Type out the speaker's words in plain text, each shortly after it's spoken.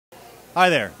Hi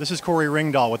there, this is Cory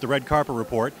Ringdahl with the Red Carpet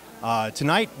Report.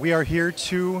 Tonight we are here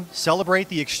to celebrate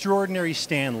the extraordinary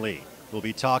Stan Lee. We'll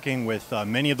be talking with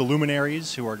many of the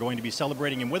luminaries who are going to be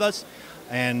celebrating him with us,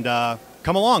 and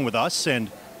come along with us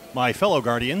and my fellow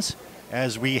Guardians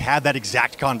as we have that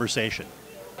exact conversation.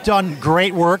 Done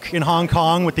great work in Hong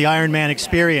Kong with the Iron Man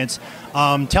experience.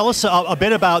 Tell us a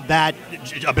bit about that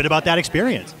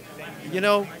experience. You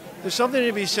know, there's something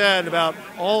to be said about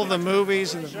all of the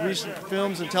movies and the recent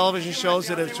films and television shows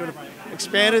that have sort of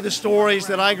expanded the stories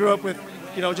that I grew up with,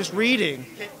 you know, just reading.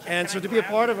 And so to be a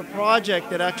part of a project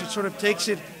that actually sort of takes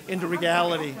it into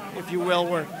reality, if you will,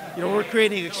 where, you know, we're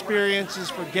creating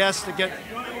experiences for guests to get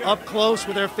up close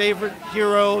with their favorite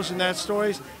heroes and that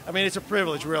stories. I mean, it's a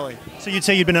privilege, really. So you'd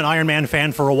say you've been an Iron Man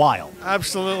fan for a while?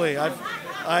 Absolutely.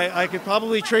 I could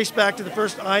probably trace back to the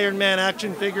first Iron Man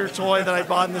action figure toy that I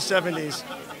bought in the 70s.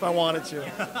 If I wanted to.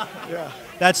 Yeah.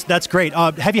 That's great.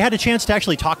 Have you had a chance to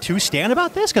actually talk to Stan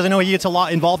about this? Because I know he gets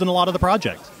involved in a lot of the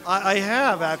projects. I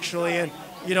have, actually. And,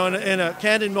 you know, in a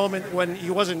candid moment when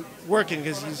he wasn't working,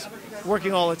 because he's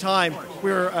working all the time, we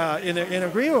were in a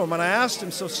green room, and I asked him,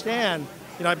 so Stan,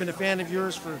 you know, I've been a fan of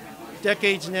yours for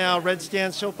decades now, read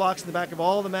Stan's soapbox in the back of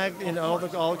all the all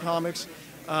the comics.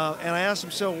 And I asked him,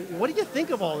 so what do you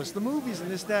think of all this, the movies and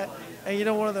this, that? And, you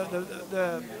know, one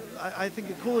of I think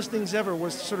the coolest things ever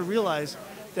was to sort of realize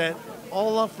that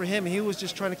all along for him, he was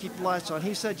just trying to keep the lights on.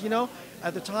 He said, you know,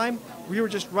 at the time, we were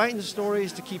just writing the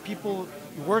stories to keep people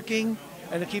working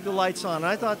and to keep the lights on. And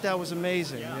I thought that was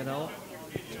amazing, you know.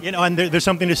 You know, and there's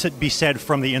something to be said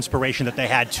from the inspiration that they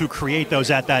had to create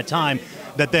those at that time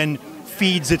that then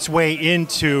feeds its way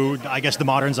into, I guess, the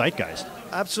modern zeitgeist.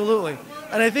 Absolutely.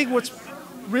 And I think what's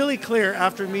really clear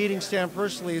after meeting Stan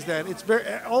personally is that it's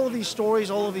all of these stories,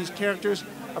 all of these characters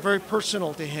are very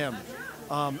personal to him.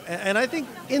 And I think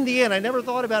in the end, I never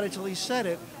thought about it until he said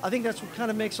it, I think that's what kind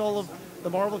of makes all of the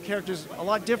Marvel characters a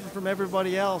lot different from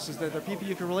everybody else, is that they're people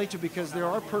you can relate to because there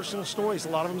are personal stories. A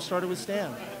lot of them started with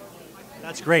Stan.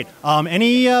 That's great.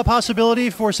 Any possibility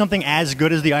for something as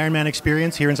good as the Iron Man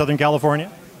experience here in Southern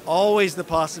California? Always the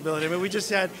possibility. I mean, we just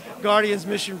had Guardians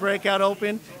Mission Breakout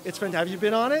open. It's fantastic. Have you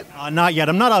been on it? Not yet.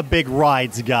 I'm not a big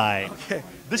rides guy. Okay.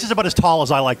 This is about as tall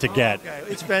as I like to get. Okay.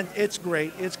 It's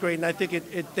great. It's great. And I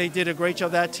think they did a great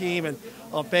job, that team, and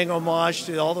paying homage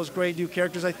to all those great new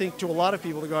characters, I think, to a lot of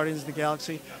people, the Guardians of the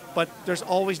Galaxy. But there's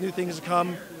always new things to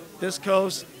come. This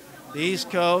coast, the East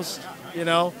Coast, you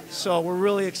know. So we're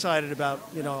really excited about,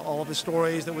 you know, all of the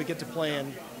stories that we get to play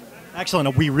in.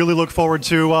 Excellent. We really look forward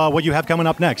to what you have coming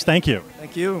up next. Thank you.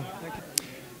 Thank you. Thank you.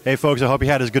 Hey, folks, I hope you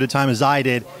had as good a time as I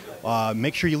did.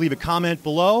 Make sure you leave a comment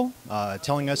below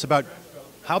telling us about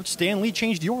how Stan Lee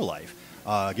changed your life.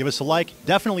 Give us a like,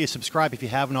 definitely a subscribe if you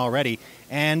haven't already,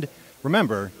 and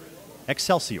remember,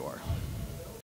 Excelsior.